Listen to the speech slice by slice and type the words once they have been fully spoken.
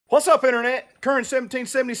What's up, Internet? Current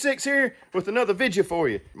 1776 here with another video for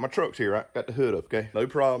you. My truck's here. I got the hood up, okay? No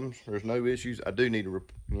problems. There's no issues. I do need to,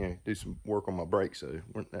 do some work on my brakes, so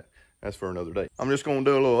that's for another day. I'm just going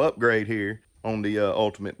to do a little upgrade here on the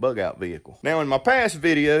ultimate bug out vehicle. Now, in my past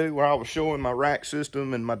video where I was showing my rack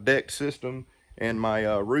system and my deck system and my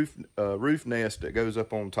roof nest that goes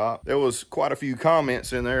up on top, there was quite a few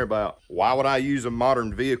comments in there about why would I use a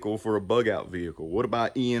modern vehicle for a bug out vehicle? What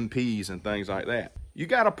about EMPs and things like that? You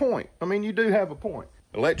got a point. I mean, you do have a point.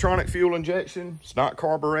 Electronic fuel injection, it's not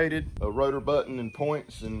carbureted, a rotor button and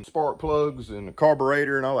points and spark plugs and a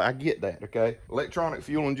carburetor and all that. I get that, okay? Electronic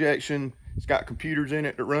fuel injection, it's got computers in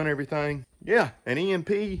it that run everything. Yeah, an EMP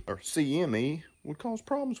or CME would cause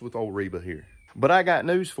problems with old Reba here. But I got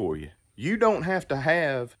news for you. You don't have to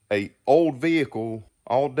have a old vehicle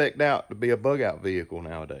all decked out to be a bug out vehicle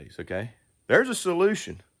nowadays, okay? There's a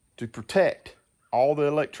solution to protect all the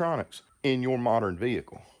electronics in your modern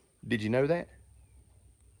vehicle. Did you know that?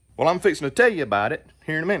 Well, I'm fixing to tell you about it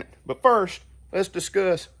here in a minute. But first, let's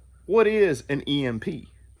discuss what is an EMP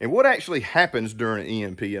and what actually happens during an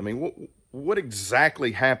EMP. I mean, what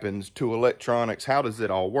exactly happens to electronics? How does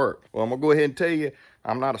it all work? Well, I'm gonna go ahead and tell you,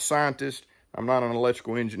 I'm not a scientist. I'm not an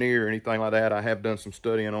electrical engineer or anything like that. I have done some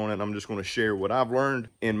studying on it. And I'm just gonna share what I've learned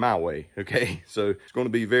in my way, okay? So it's gonna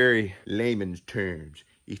be very layman's terms,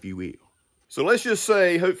 if you will. So let's just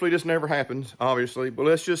say, hopefully this never happens, obviously, but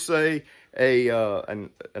let's just say an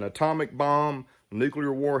atomic bomb,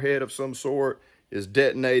 nuclear warhead of some sort is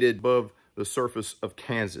detonated above the surface of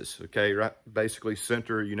Kansas, okay, right? Basically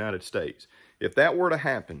center United States. If that were to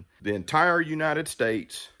happen, the entire United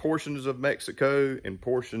States, portions of Mexico, and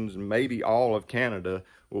portions, maybe all of Canada,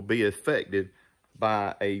 will be affected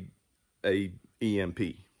by a EMP.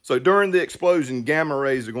 So during the explosion, gamma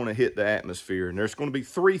rays are going to hit the atmosphere, and there's going to be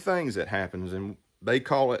three things that happens, and they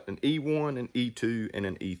call it an E1, an E2, and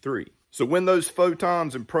an E3. So when those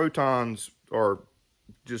photons and protons are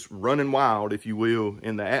just running wild, if you will,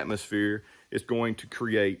 in the atmosphere, it's going to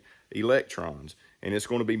create electrons, and it's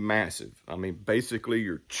going to be massive. I mean, basically,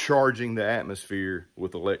 you're charging the atmosphere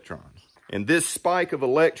with electrons. And this spike of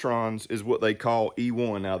electrons is what they call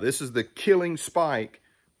E1. Now, this is the killing spike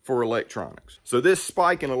for electronics. So this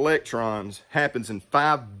spike in electrons happens in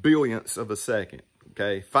 5 billionths of a second,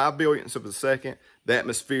 okay? 5 billionths of a second, the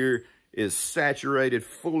atmosphere is saturated,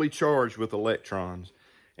 fully charged with electrons,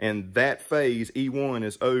 and that phase, E1,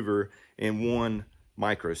 is over in 1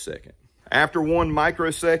 microsecond. After 1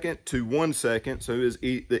 microsecond to 1 second, so is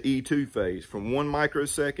the E2 phase. From 1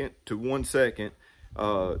 microsecond to 1 second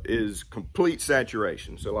is complete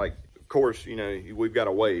saturation. So like, of course, we've got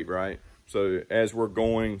a wave, right? So as we're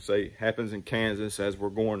going, say, happens in Kansas, as we're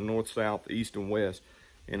going north, south, east, and west,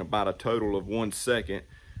 in about a total of 1 second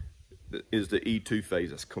is the E2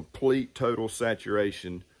 phase. That's complete total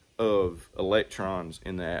saturation of electrons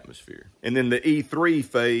in the atmosphere. And then the E3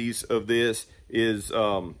 phase of this is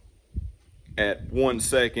at 1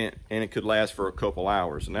 second, and it could last for a couple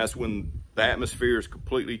hours. And that's when the atmosphere is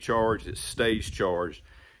completely charged, it stays charged,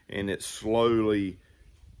 and it's slowly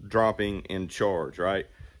dropping in charge, right?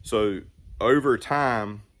 So over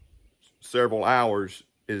time, several hours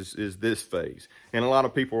is this phase. And a lot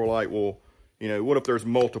of people are like, well, what if there's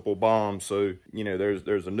multiple bombs? So,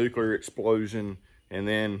 there's a nuclear explosion, and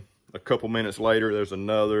then a couple minutes later, there's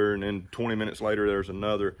another, and then 20 minutes later, there's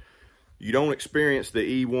another. You don't experience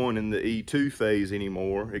the E1 and the E2 phase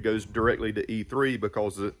anymore. It goes directly to E3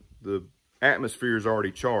 because the atmosphere is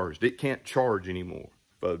already charged. It can't charge anymore.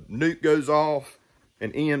 If a nuke goes off,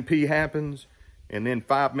 an EMP happens, and then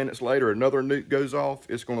 5 minutes later, another nuke goes off,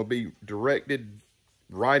 it's going to be directed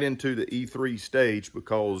right into the E3 stage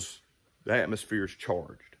because the atmosphere is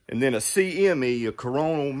charged. And then a CME, a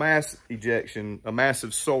coronal mass ejection, a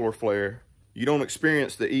massive solar flare, you don't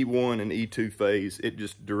experience the E1 and E2 phase. It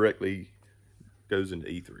just directly goes into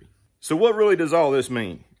E3. So what really does all this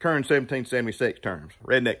mean? Current 1776 terms,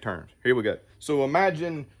 redneck terms. Here we go. So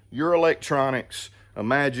imagine your electronics,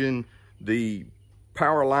 imagine the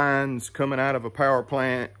power lines coming out of a power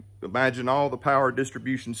plant. Imagine all the power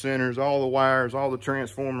distribution centers, all the wires, all the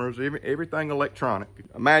transformers, everything electronic.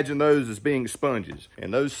 Imagine those as being sponges.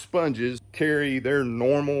 And those sponges carry their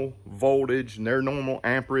normal voltage and their normal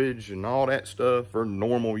amperage and all that stuff for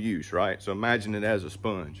normal use, right? So imagine it as a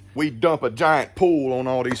sponge. We dump a giant pool on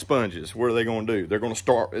all these sponges. What are they going to do? They're going to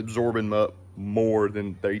start absorbing up more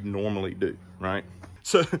than they normally do, right?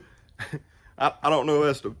 So I don't know if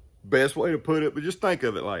that's the best way to put it, but just think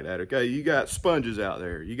of it like that, okay? You got sponges out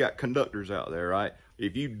there, you got conductors out there, right?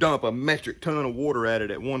 If you dump a metric ton of water at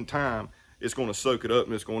it at one time, it's going to soak it up,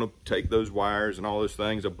 and it's going to take those wires and all those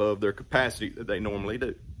things above their capacity that they normally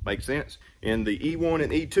do. Make sense? In the E1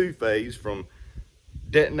 and E2 phase, from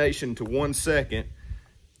detonation to 1 second,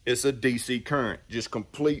 it's a DC current, just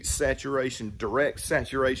complete saturation, direct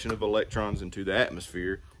saturation of electrons into the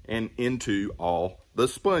atmosphere and into all the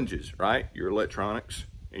sponges, right? Your electronics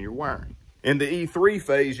and your wiring. In the E3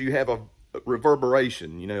 phase, you have a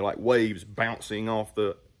reverberation, you know, like waves bouncing off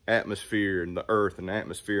the atmosphere and the earth and the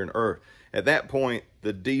atmosphere and earth. At that point,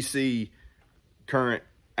 the DC current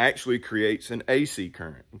actually creates an AC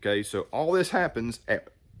current, okay? So all this happens at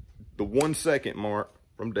the 1 second mark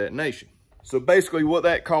from detonation. So basically what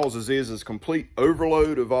that causes is complete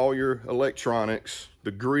overload of all your electronics, the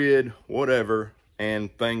grid, whatever,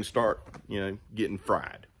 and things start, you know, getting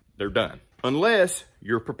fried. They're done. Unless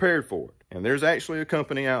you're prepared for it. And there's actually a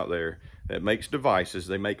company out there that makes devices.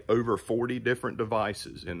 They make over 40 different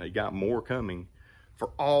devices, and they got more coming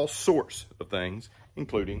for all sorts of things,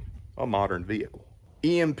 including a modern vehicle.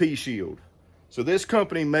 EMP Shield. So this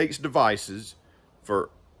company makes devices for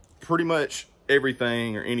pretty much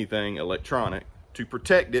everything or anything electronic to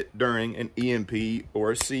protect it during an EMP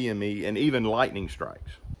or a CME and even lightning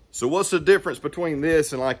strikes. So what's the difference between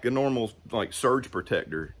this and like a normal like surge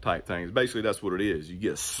protector type thing? Basically that's what it is. You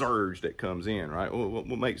get a surge that comes in, right? What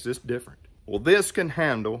makes this different? Well, this can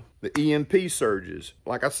handle the EMP surges.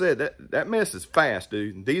 Like I said, that mess is fast,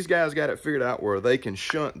 dude. These guys got it figured out where they can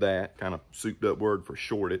shunt that, kind of souped up word for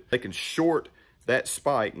short it. They can short that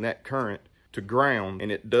spike and that current to ground,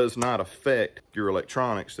 and it does not affect your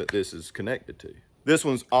electronics that this is connected to. This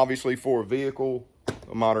one's obviously for a vehicle,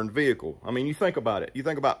 a modern vehicle. I mean, you think about it. You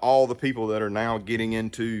think about all the people that are now getting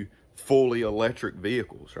into fully electric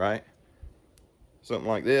vehicles, right? Something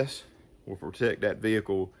like this will protect that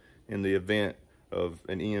vehicle in the event of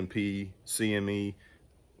an EMP, CME,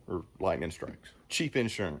 or lightning strikes. Cheap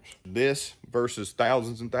insurance. This versus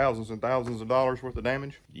thousands and thousands and thousands of dollars worth of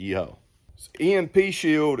damage. Yo. EMP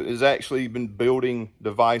Shield has actually been building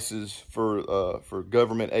devices for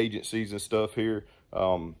government agencies and stuff here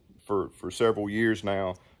for several years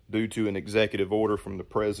now, due to an executive order from the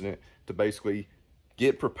president to basically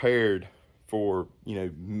get prepared for, you know,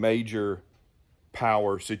 major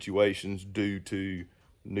power situations due to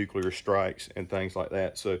nuclear strikes and things like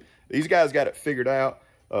that. So these guys got it figured out,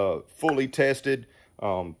 fully tested,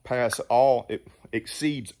 it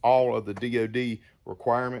exceeds all of the DoD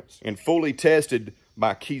requirements, and fully tested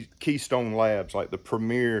by Keystone Labs, like the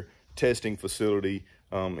premier testing facility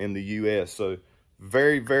in the US. So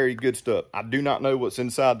very, very good stuff. I do not know what's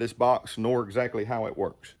inside this box, nor exactly how it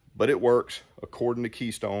works, but it works according to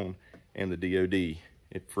Keystone and the DoD.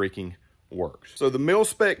 It freaking works. So the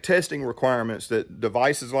mil-spec testing requirements that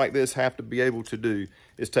devices like this have to be able to do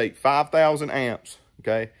is take 5,000 amps,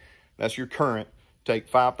 okay? That's your current. Take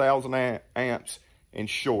 5,000 amps and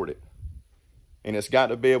short it. And it's got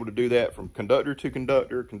to be able to do that from conductor to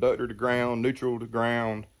conductor, conductor to ground, neutral to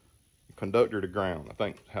ground, conductor to ground. I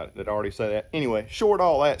think did I already say that? Anyway, short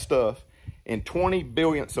all that stuff in 20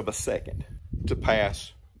 billionths of a second to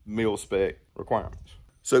pass mil-spec requirements.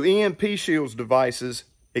 So EMP Shield's devices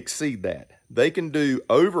exceed that. They can do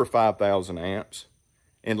over 5,000 amps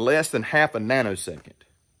in less than half a nanosecond.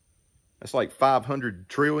 That's like 500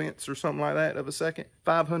 trillionths or something like that of a second.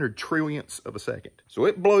 500 trillionths of a second. So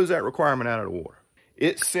it blows that requirement out of the water.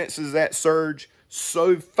 It senses that surge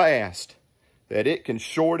so fast that it can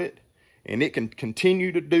short it, and it can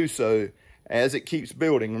continue to do so as it keeps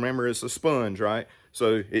building. Remember, it's a sponge, right?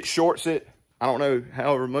 So it shorts it. I don't know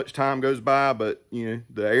however much time goes by, but you know,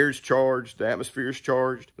 the air's charged, the atmosphere's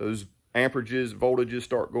charged, those amperages, voltages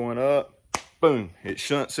start going up. Boom, it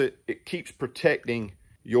shunts it. It keeps protecting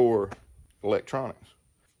your electronics.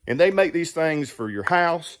 And they make these things for your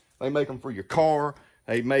house. They make them for your car.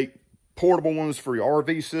 They make portable ones for your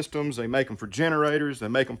RV systems. They make them for generators. They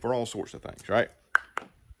make them for all sorts of things, right?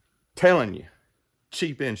 Telling you,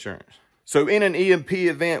 cheap insurance. So in an EMP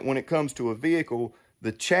event, when it comes to a vehicle,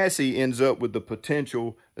 the chassis ends up with the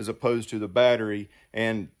potential as opposed to the battery.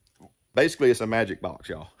 And basically it's a magic box,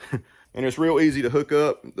 y'all. And it's real easy to hook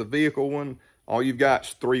up. The vehicle one, all you've got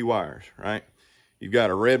is 3 wires, right? You've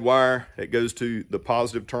got a red wire that goes to the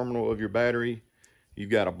positive terminal of your battery.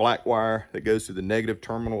 You've got a black wire that goes to the negative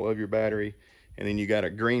terminal of your battery. And then you got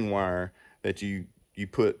a green wire that you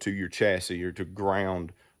put to your chassis or to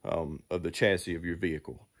ground of the chassis of your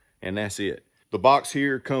vehicle. And that's it. The box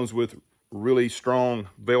here comes with really strong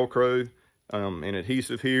Velcro and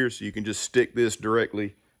adhesive here, so you can just stick this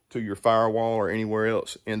directly to your firewall or anywhere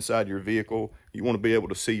else inside your vehicle. You want to be able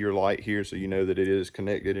to see your light here so you know that it is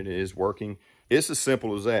connected and it is working. It's as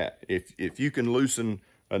simple as that. If you can loosen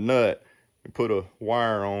a nut and put a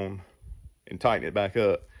wire on and tighten it back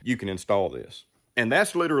up, you can install this. And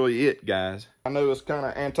that's literally it, guys. I know it's kind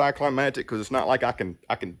of anticlimactic because it's not like I can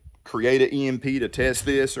create an EMP to test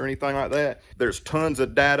this or anything like that. There's tons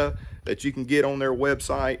of data that you can get on their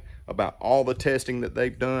website about all the testing that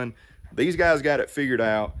they've done. These guys got it figured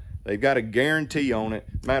out. They've got a guarantee on it.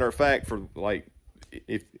 Matter of fact, for like,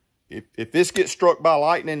 if this gets struck by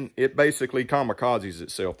lightning, it basically kamikazes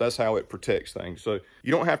itself. That's how it protects things. So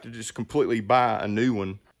you don't have to just completely buy a new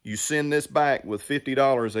one. You send this back with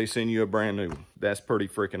 $50, they send you a brand new one. That's pretty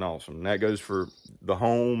freaking awesome. And that goes for the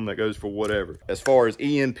home, that goes for whatever. As far as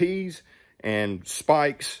EMPs and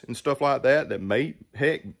spikes and stuff like that, that may,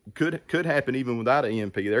 heck, could happen even without an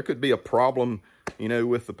EMP. There could be a problem, you know,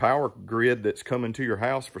 with the power grid that's coming to your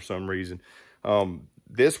house for some reason.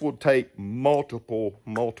 This will take multiple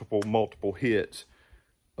hits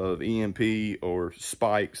of EMP or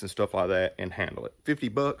spikes and stuff like that and handle it.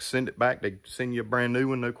 $50, send it back. They send you a brand new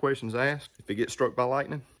one, no questions asked. If it gets struck by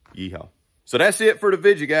lightning, yeehaw. So that's it for the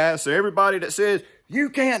video, guys. So everybody that says you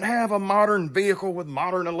can't have a modern vehicle with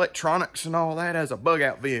modern electronics and all that as a bug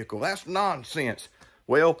out vehicle, that's nonsense.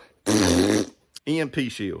 Well, EMP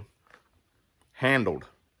Shield, handled.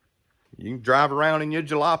 You can drive around in your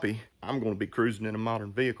jalopy. I'm going to be cruising in a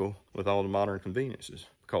modern vehicle with all the modern conveniences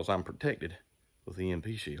because I'm protected with the EMP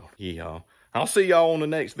Shield. Yeah, I'll see y'all on the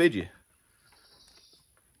next video.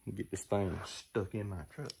 Get this thing stuck in my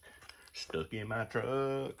truck. Stuck in my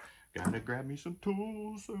truck. Gotta grab me some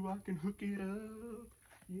tools so I can hook it up.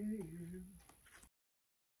 Yeah.